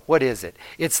to go. What is it?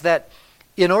 It's that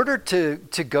in order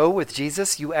to go with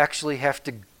Jesus, you actually have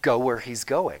to go where he's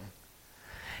going.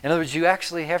 In other words, you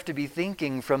actually have to be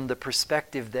thinking from the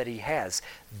perspective that he has.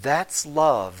 That's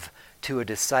love to a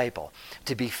disciple.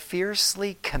 To be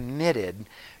fiercely committed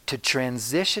to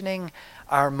transitioning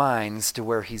our minds to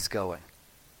where he's going.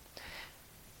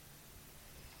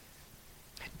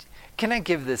 Can I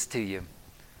give this to you?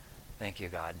 Thank you,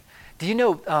 God. Do you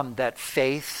know that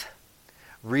faith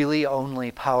really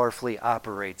only powerfully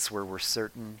operates where we're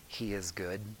certain he is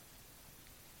good?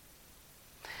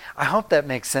 I hope that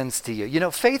makes sense to you. You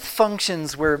know, faith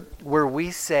functions where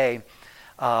we say,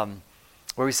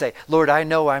 "Lord, I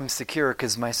know I'm secure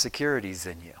because my security's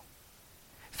in you."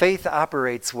 Faith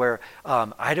operates where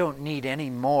I don't need any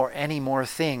more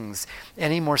things,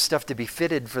 any more stuff to be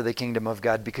fitted for the kingdom of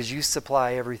God because you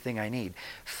supply everything I need.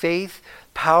 Faith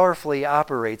powerfully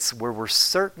operates where we're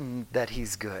certain that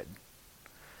he's good.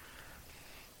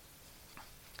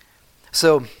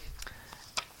 So,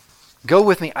 go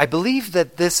with me. I believe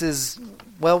that this is,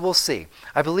 well, we'll see.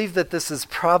 I believe that this is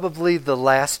probably the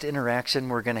last interaction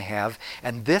we're going to have,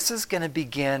 and this is going to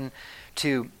begin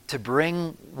to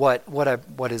bring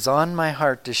what is on my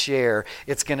heart to share.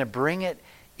 It's going to bring it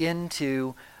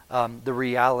into the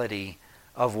reality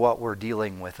of what we're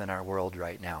dealing with in our world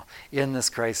right now. In this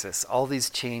crisis, all these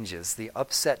changes, the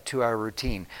upset to our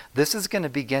routine, this is going to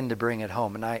begin to bring it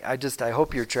home, and I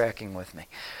hope you're tracking with me.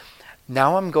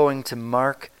 Now I'm going to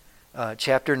Mark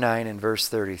chapter 9 and verse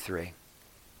 33.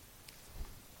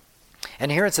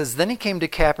 And here it says, "Then he came to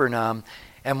Capernaum,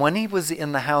 and when he was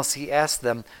in the house, he asked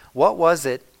them, 'What was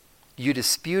it you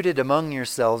disputed among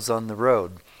yourselves on the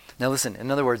road?'" Now listen, in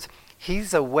other words,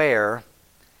 he's aware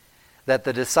that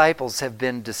the disciples have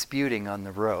been disputing on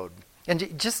the road.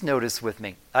 And just notice with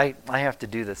me, I have to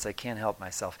do this, I can't help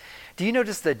myself. Do you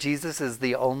notice that Jesus is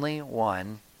the only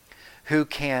one who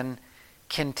can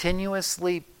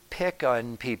continuously pick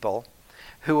on people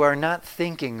who are not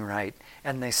thinking right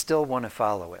and they still want to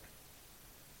follow it?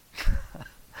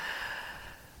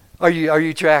 Are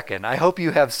you tracking? I hope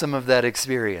you have some of that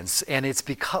experience. And it's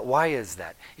because, why is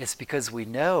that? It's because we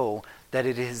know that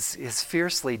it is his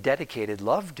fiercely dedicated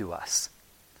love to us.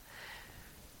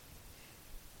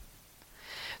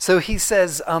 So he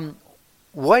says,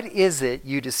 "What is it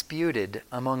you disputed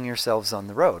among yourselves on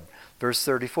the road?" Verse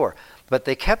 34. "But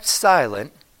they kept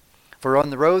silent, for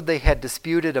on the road they had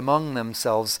disputed among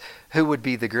themselves who would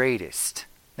be the greatest."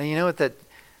 Now you know what that,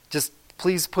 just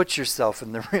please put yourself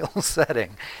in the real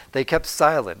setting. They kept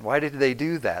silent. Why did they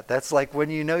do that? That's like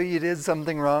when you know you did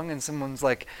something wrong and someone's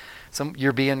like,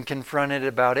 you're being confronted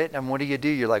about it, and what do?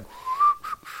 You're like,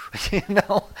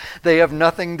 they have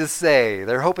nothing to say.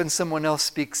 They're hoping someone else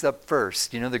speaks up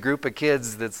first. The group of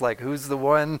kids that's like, who's the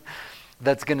one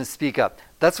that's going to speak up?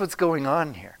 That's what's going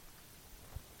on here.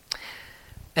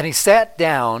 And he sat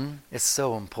down. It's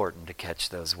so important to catch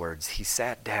those words. He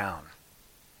sat down.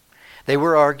 They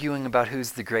were arguing about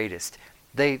who's the greatest.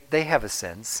 They have a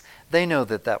sense. They know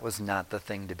that was not the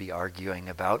thing to be arguing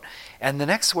about. And the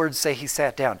next words say he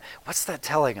sat down. What's that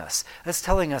telling us? That's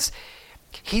telling us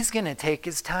he's going to take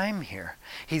his time here.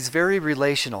 He's very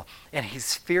relational, and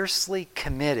he's fiercely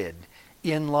committed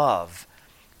in love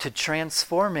to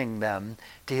transforming them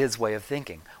to his way of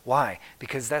thinking. Why?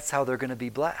 Because that's how they're going to be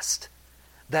blessed.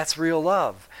 That's real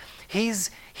love.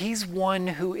 He's one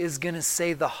who is going to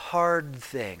say the hard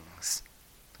things.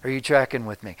 Are you tracking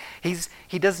with me?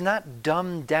 He does not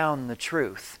dumb down the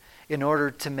truth in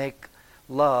order to make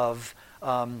love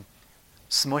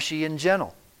smushy and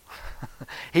gentle.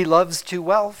 He loves too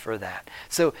well for that.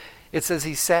 So It says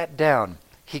he sat down.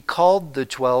 He called the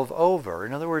 12 over.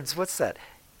 In other words, what's that?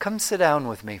 Come sit down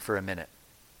with me for a minute.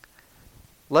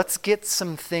 Let's get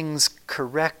some things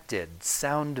corrected.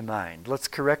 Sound mind. Let's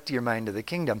correct your mind to the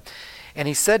kingdom. And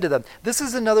he said to them, this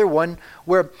is another one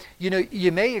where,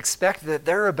 you may expect that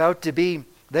they are about to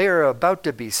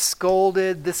be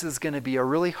scolded. This is going to be a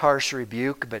really harsh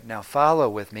rebuke, but now follow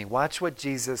with me. Watch what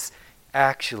Jesus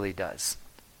actually does.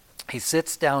 He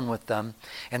sits down with them,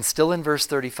 and still in verse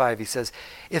 35 he says,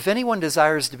 if anyone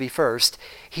desires to be first,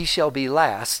 he shall be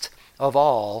last of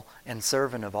all and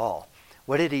servant of all.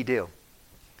 What did he do?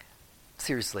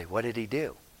 Seriously, what did he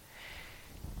do?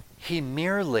 He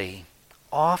merely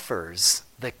offers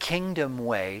the kingdom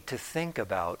way to think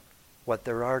about what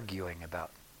they're arguing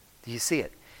about. Do you see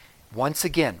it? Once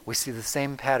again, we see the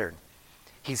same pattern.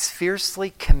 He's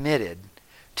fiercely committed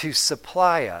to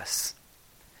supply us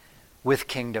with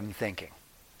kingdom thinking,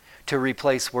 to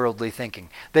replace worldly thinking.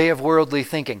 They have worldly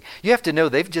thinking. You have to know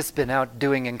they've just been out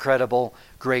doing incredible,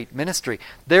 great ministry.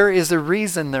 There is a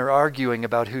reason they're arguing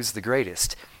about who's the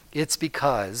greatest. It's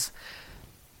because,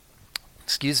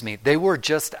 they were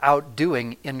just out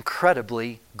doing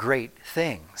incredibly great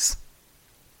things.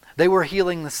 They were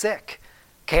healing the sick,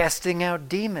 casting out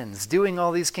demons, doing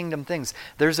all these kingdom things.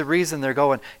 There's a reason they're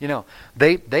going,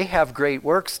 they have great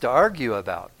works to argue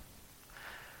about.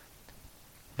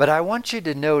 But I want you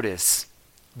to notice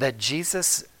that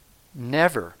Jesus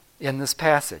never, in this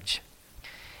passage,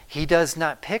 he does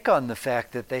not pick on the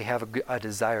fact that they have a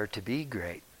desire to be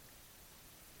great.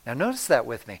 Now notice that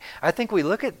with me. I think we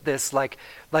look at this like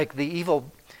the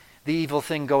evil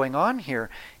thing going on here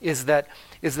is that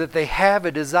they have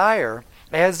a desire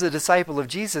as a disciple of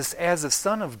Jesus, as a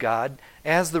son of God,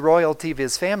 as the royalty of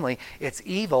his family. It's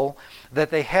evil that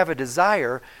they have a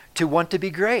desire to want to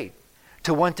be great,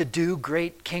 to want to do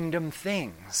great kingdom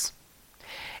things.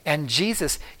 And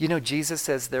Jesus, Jesus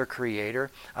as their creator,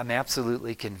 I'm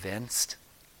absolutely convinced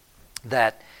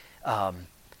that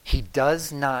he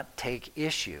does not take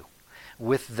issue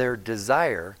with their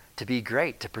desire to be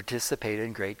great, to participate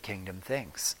in great kingdom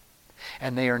things.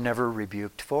 And they are never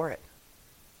rebuked for it.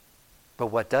 But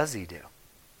what does he do?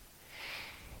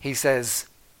 He says,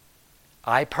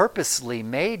 I purposely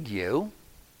made you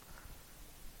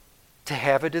to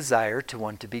have a desire to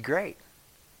want to be great,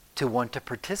 to want to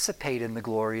participate in the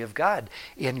glory of God,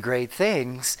 in great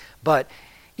things. But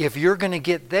if you're going to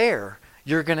get there,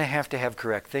 you're going to have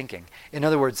correct thinking. In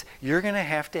other words, you're going to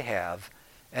have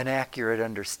an accurate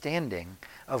understanding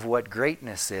of what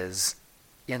greatness is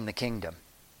in the kingdom.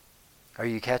 Are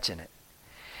you catching it?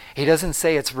 He doesn't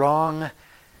say it's wrong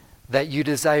that you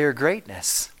desire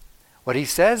greatness. What he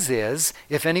says is,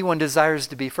 if anyone desires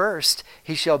to be first,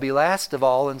 he shall be last of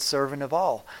all and servant of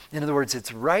all. In other words,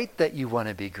 it's right that you want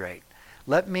to be great.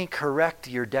 Let me correct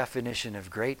your definition of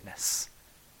greatness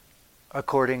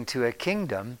according to a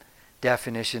kingdom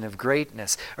definition of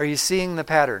greatness. Are you seeing the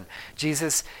pattern?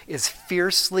 Jesus is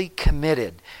fiercely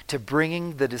committed to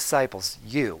bringing the disciples,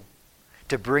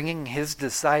 to bringing his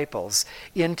disciples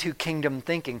into kingdom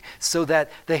thinking so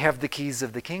that they have the keys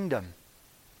of the kingdom,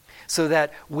 so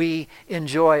that we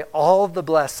enjoy all the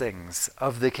blessings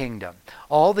of the kingdom,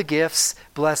 all the gifts,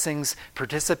 blessings,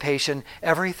 participation,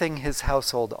 everything his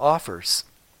household offers.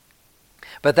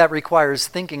 But that requires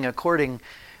thinking according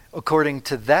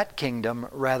to that kingdom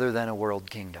rather than a world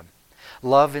kingdom.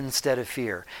 Love instead of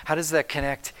fear. How does that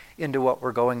connect into what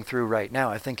we're going through right now?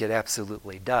 I think it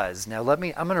absolutely does. Now I'm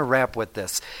going to wrap with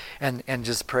this and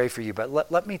just pray for you, but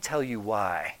let me tell you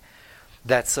why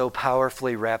that so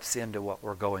powerfully wraps into what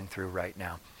we're going through right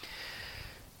now.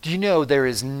 Do you know there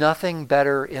is nothing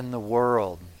better in the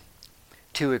world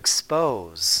to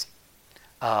expose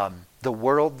the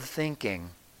world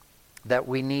thinking that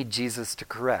we need Jesus to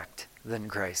correct than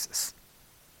crisis?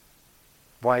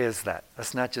 Why is that?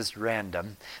 That's not just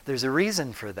random. There's a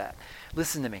reason for that.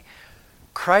 Listen to me.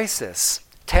 Crisis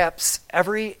taps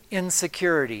every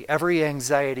insecurity, every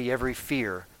anxiety, every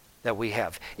fear that we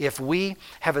have. If we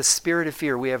have a spirit of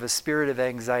fear, we have a spirit of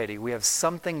anxiety, we have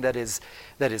something that is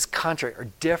contrary or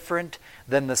different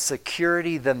than the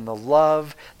security, than the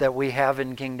love that we have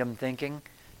in kingdom thinking,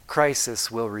 crisis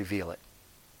will reveal it.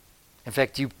 In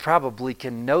fact, you probably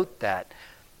can note that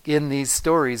in these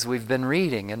stories we've been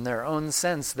reading. In their own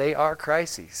sense, they are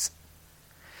crises.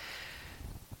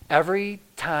 Every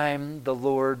time the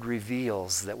Lord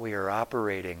reveals that we are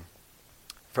operating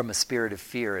from a spirit of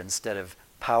fear instead of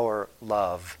power,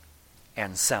 love,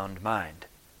 and sound mind,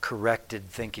 corrected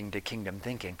thinking to kingdom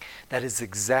thinking, that is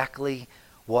exactly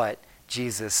what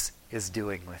Jesus is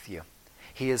doing with you.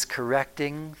 He is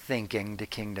correcting thinking to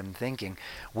kingdom thinking.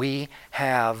 We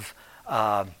have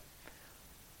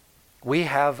We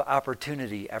have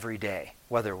opportunity every day,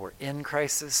 whether we're in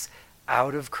crisis,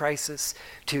 out of crisis,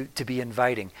 to be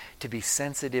inviting, to be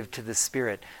sensitive to the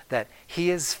Spirit, that He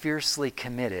is fiercely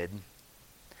committed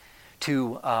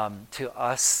to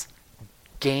us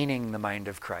gaining the mind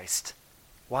of Christ.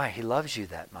 Why? He loves you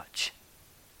that much.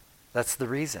 That's the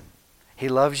reason. He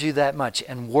loves you that much.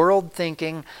 And world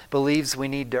thinking believes we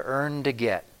need to earn to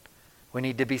get. We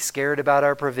need to be scared about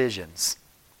our provisions.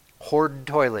 Hoard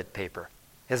toilet paper.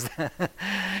 Is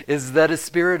that a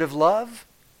spirit of love?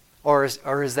 Or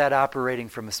is that operating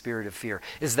from a spirit of fear?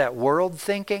 Is that world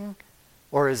thinking?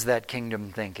 Or is that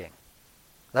kingdom thinking?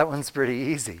 That one's pretty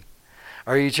easy.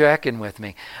 Are you tracking with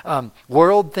me?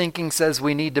 World thinking says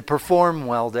we need to perform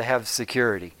well to have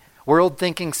security. World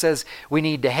thinking says we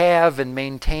need to have and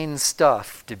maintain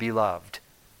stuff to be loved,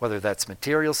 whether that's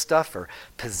material stuff or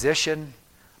position,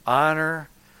 honor.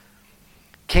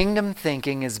 Kingdom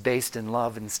thinking is based in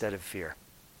love instead of fear.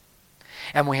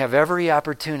 And we have every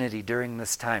opportunity during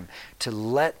this time to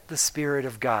let the Spirit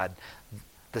of God,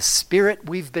 the Spirit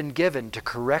we've been given to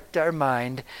correct our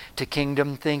mind to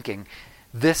kingdom thinking,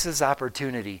 this is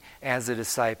opportunity as a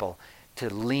disciple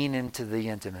to lean into the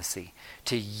intimacy,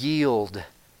 to yield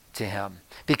to Him.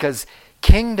 Because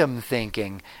kingdom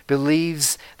thinking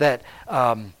believes that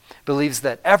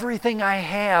everything I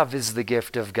have is the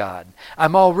gift of God.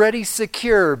 I'm already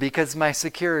secure because my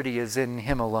security is in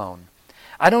Him alone.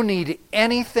 I don't need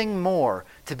anything more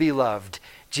to be loved.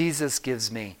 Jesus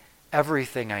gives me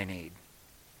everything I need.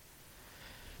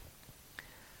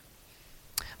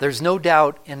 There's no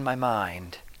doubt in my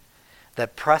mind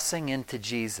that pressing into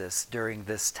Jesus during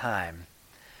this time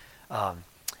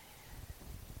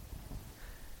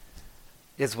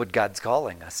is what God's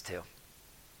calling us to.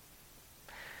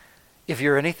 If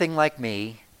you're anything like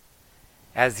me,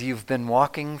 as you've been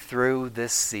walking through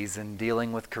this season,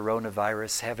 dealing with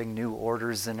coronavirus, having new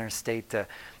orders in our state to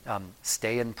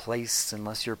stay in place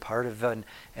unless you're part of an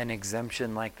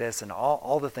exemption like this, and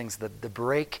all the things, the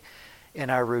break in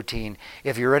our routine.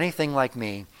 If you're anything like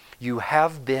me, you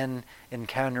have been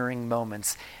encountering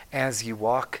moments as you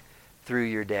walk through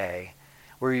your day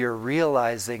where you're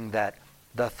realizing that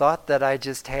the thought that I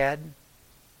just had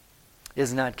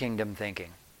is not kingdom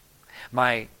thinking.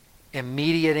 My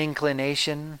immediate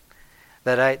inclination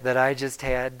that I just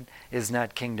had is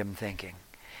not kingdom thinking.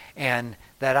 And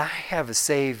that I have a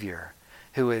Savior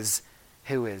who is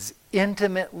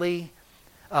intimately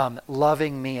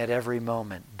loving me at every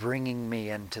moment, bringing me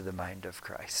into the mind of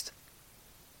Christ.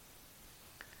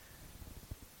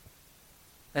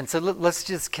 And so let's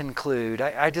just conclude.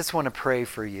 I just want to pray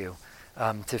for you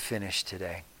to finish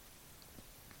today.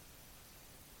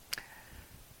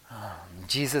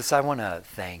 Jesus, I want to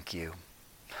thank you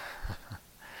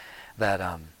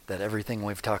that everything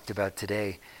we've talked about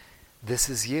today, this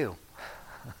is you.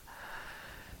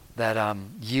 That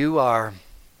you are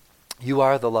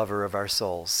the lover of our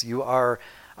souls. You are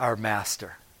our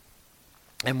master,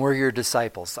 and we're your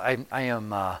disciples. I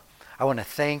want to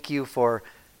thank you for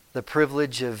the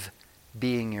privilege of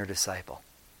being your disciple.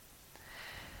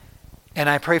 And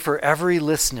I pray for every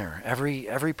listener,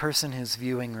 every person who's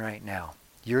viewing right now,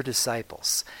 your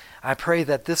disciples. I pray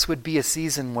that this would be a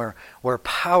season where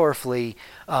powerfully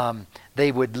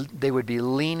they would be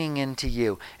leaning into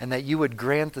you, and that you would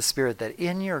grant the Spirit that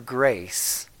in your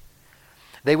grace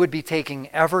they would be taking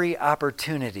every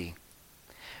opportunity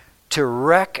to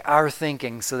wreck our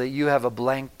thinking so that you have a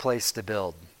blank place to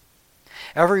build.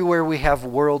 Everywhere we have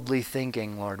worldly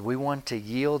thinking, Lord, we want to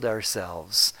yield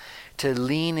ourselves, to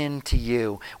lean into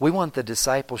you. We want the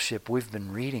discipleship we've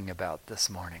been reading about this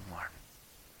morning, Lord.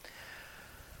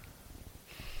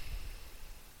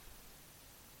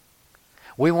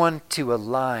 We want to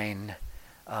align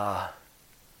to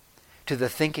the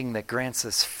thinking that grants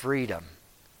us freedom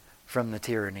from the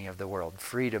tyranny of the world,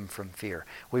 freedom from fear.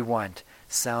 We want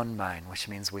sound mind, which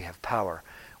means we have power,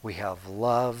 we have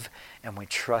love, and we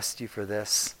trust you for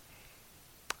this.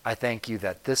 I thank you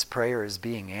that this prayer is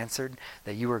being answered,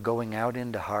 that you are going out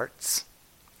into hearts,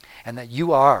 and that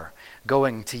you are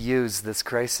going to use this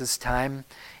crisis time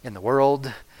in the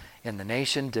world, in the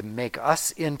nation, to make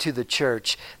us into the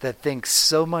church that thinks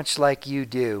so much like you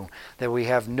do, that we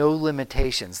have no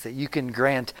limitations, that you can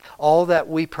grant all that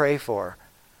we pray for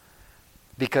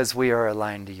because we are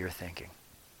aligned to your thinking.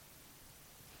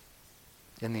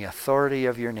 In the authority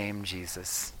of your name,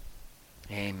 Jesus,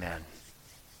 amen.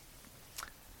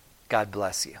 God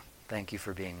bless you. Thank you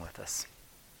for being with us.